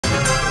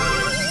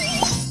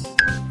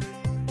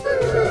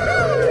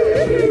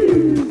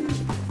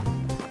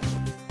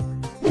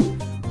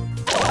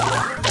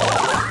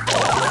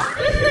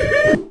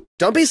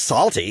Don't be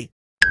salty.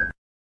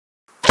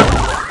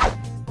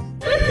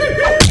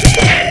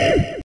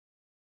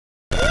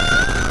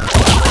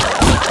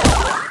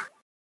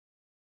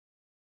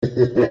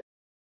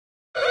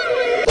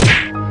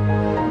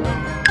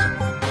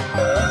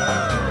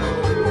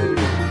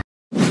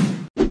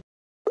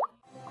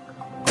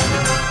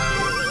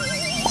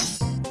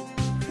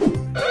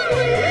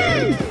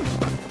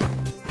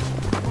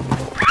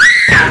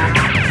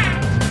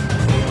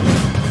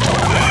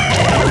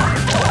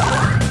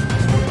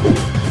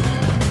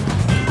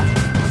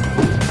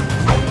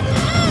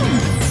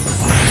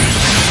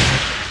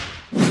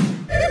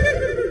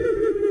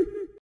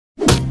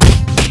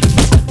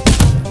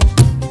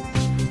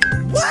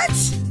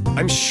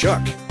 I'm shook.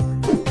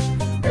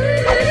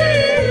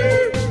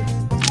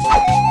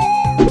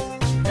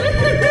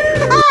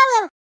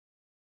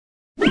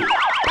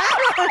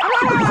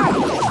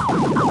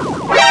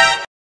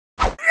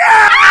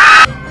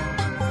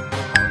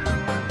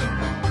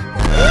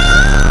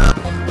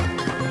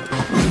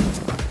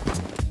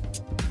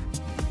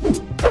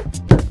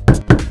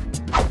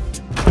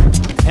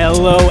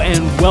 Hello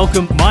and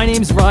welcome. My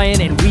name's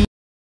Ryan and we...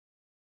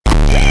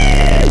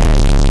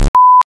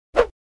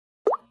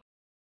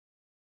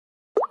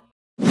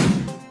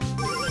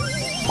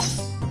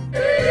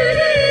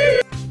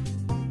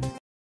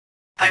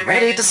 I'm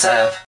ready to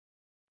serve.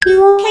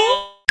 You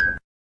okay?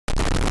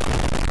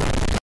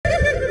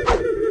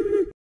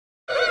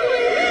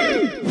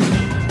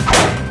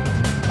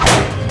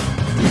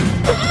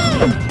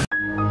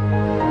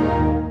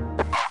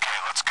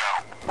 Okay, let's go.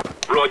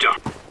 Roger.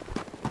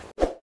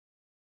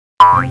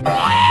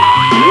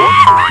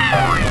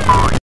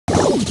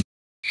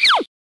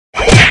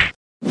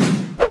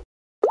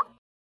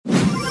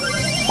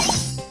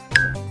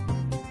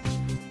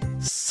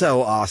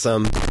 So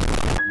awesome.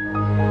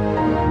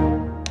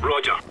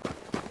 Roger.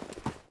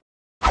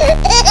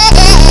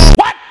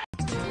 What?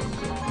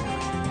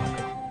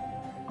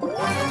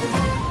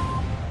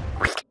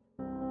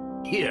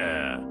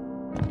 Yeah.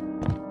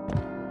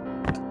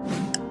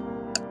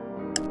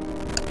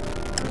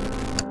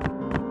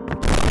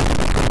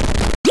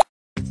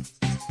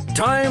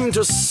 Time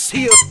to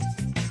see you.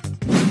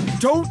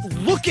 Don't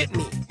look at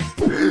me.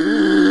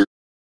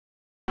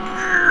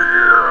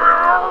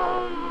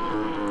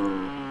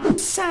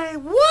 Say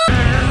what?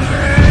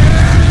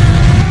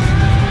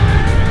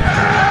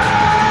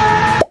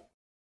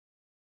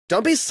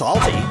 Don't be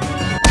salty.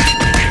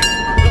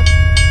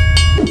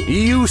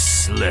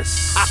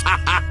 Useless.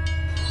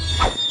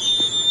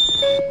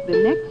 The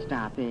next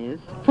stop is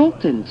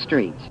Fulton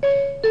Street.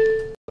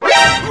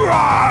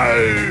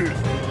 Right!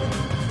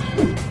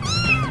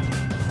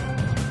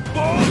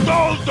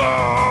 Bulldozers!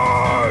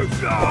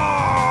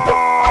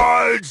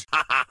 Charge!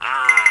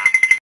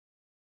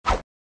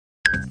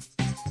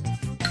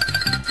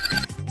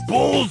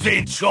 Bulls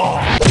in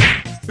charge!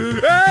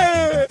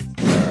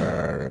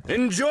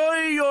 Enjoy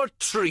your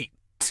treat.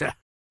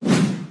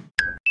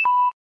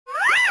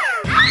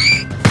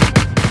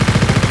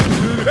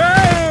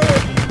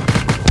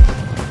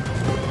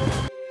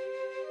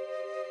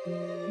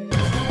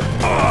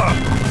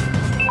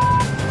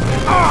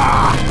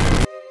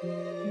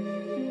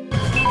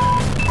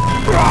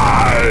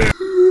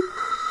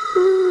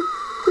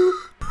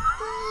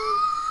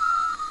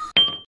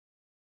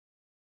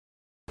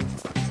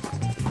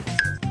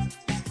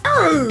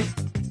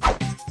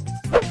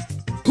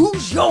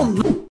 Who's your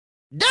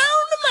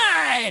Down the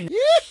mine!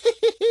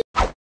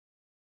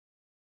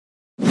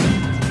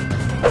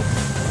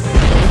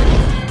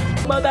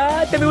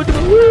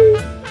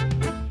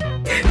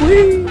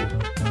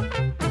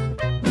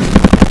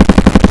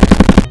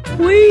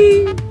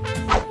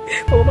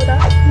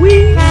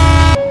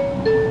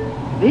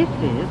 This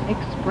is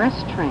Express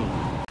Train.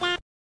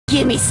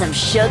 Give me some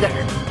sugar.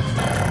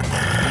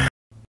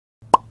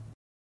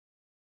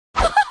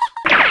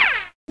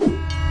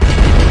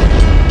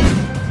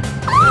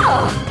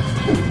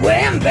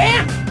 Wham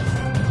bam!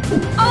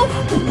 Oh!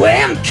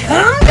 Wham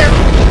conga!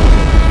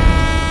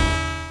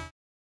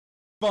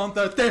 Want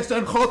het is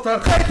een god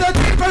vergeten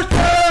dieperste!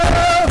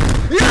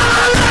 Ja!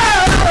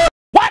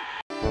 What?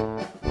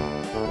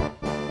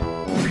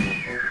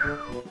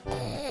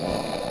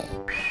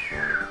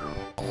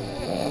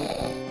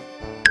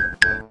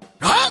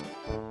 Huh?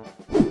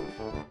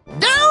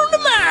 Down the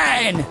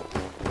mine!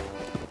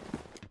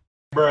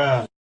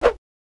 Bruh.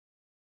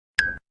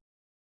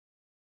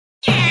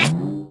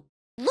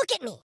 Look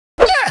at me.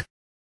 Yeah.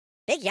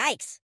 Big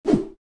yikes.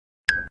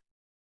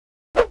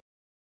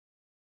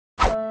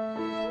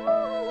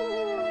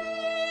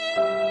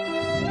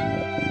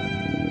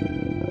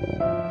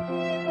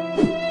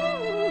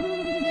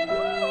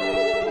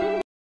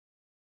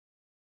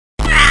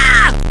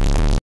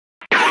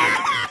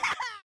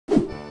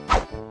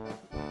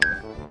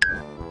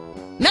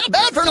 Not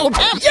bad for an old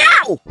town.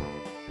 Yow!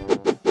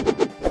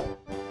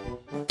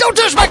 Don't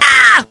touch my...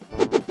 Ah!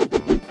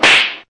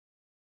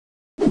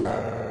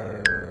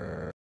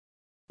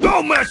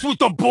 Don't mess with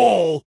the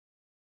bull!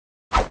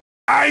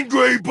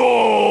 Angry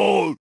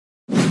bull!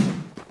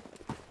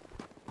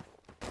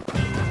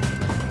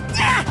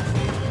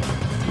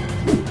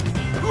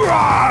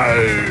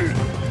 Right!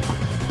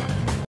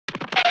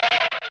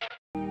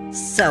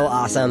 So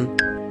awesome.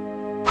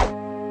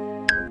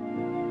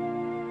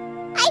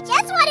 I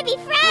just want to be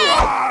friends!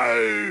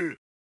 Right!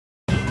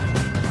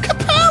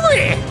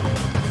 Capelli!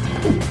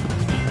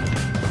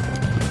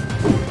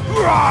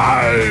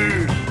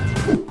 Right!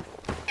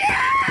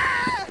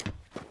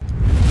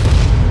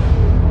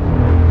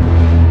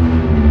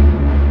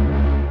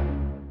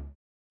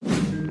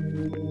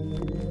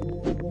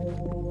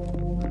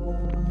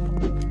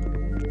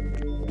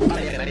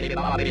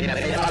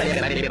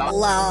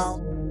 Lol.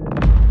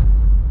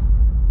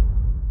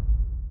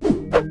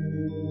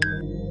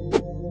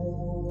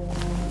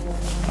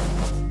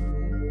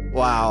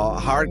 Wow,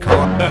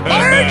 hardcore.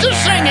 Birds are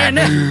singing!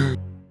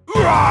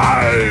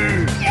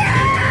 Right!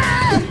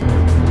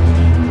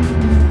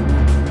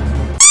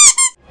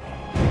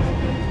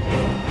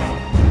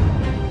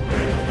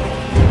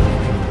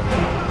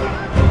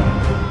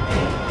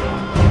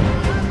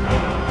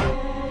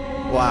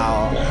 Wow.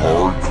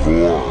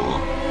 Hardcore!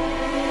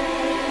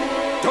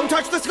 Don't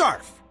touch the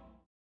scarf!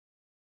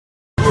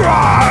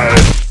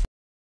 Right!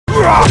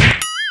 Right!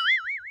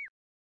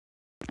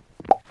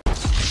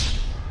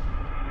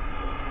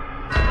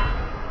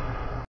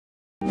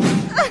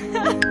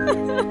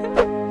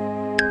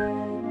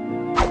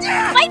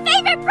 My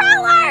favorite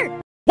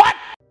prowler! What?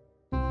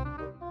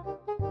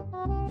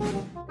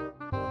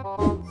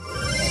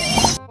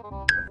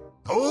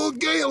 Old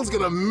Gale's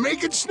gonna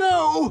make it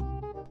snow!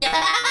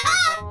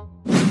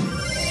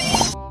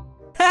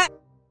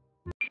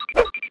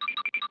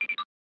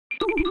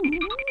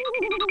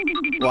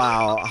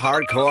 Wow,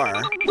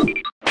 hardcore.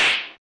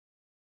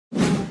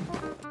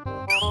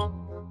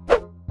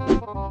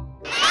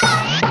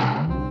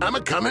 I'm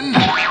a-comin'.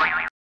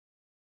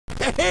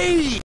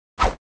 Hey!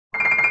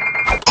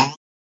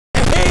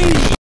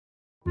 Hey!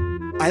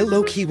 I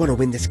low-key want to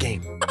win this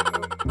game.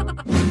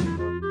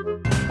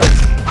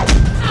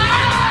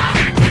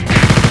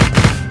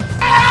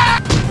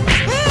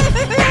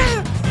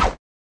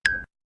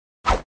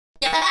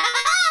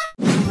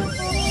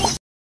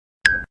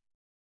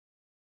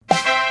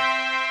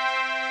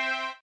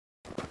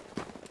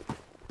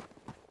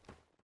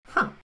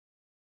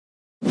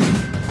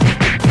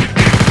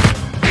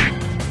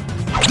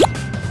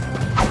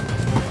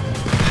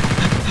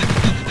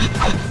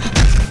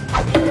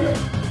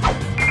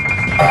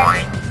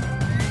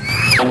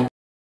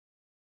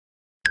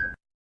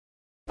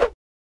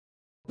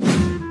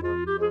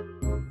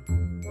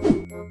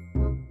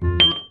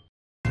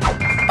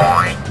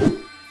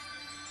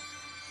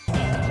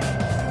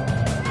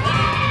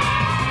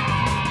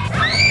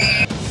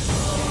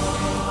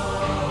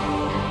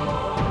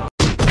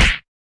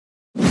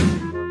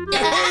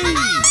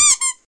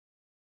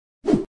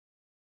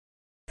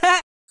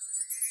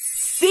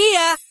 See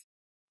ya!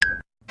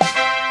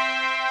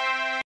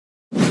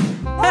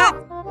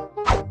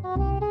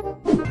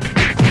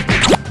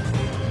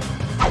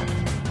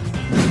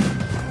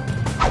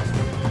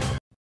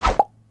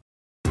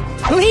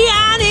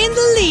 Leon in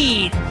the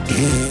lead!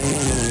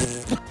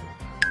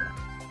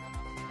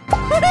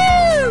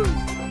 Woohoo!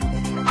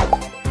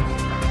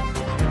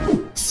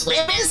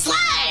 Slip and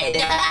slide!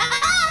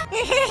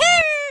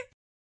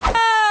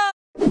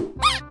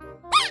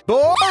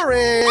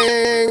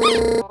 Boring!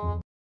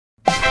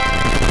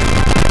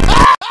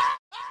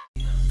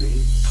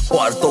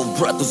 Barto,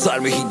 Bratu,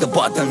 salve, hit the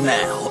button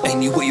now.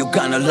 Anyway, you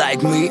gonna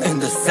like me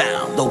and the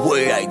sound, the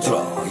way I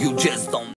draw. You just don't.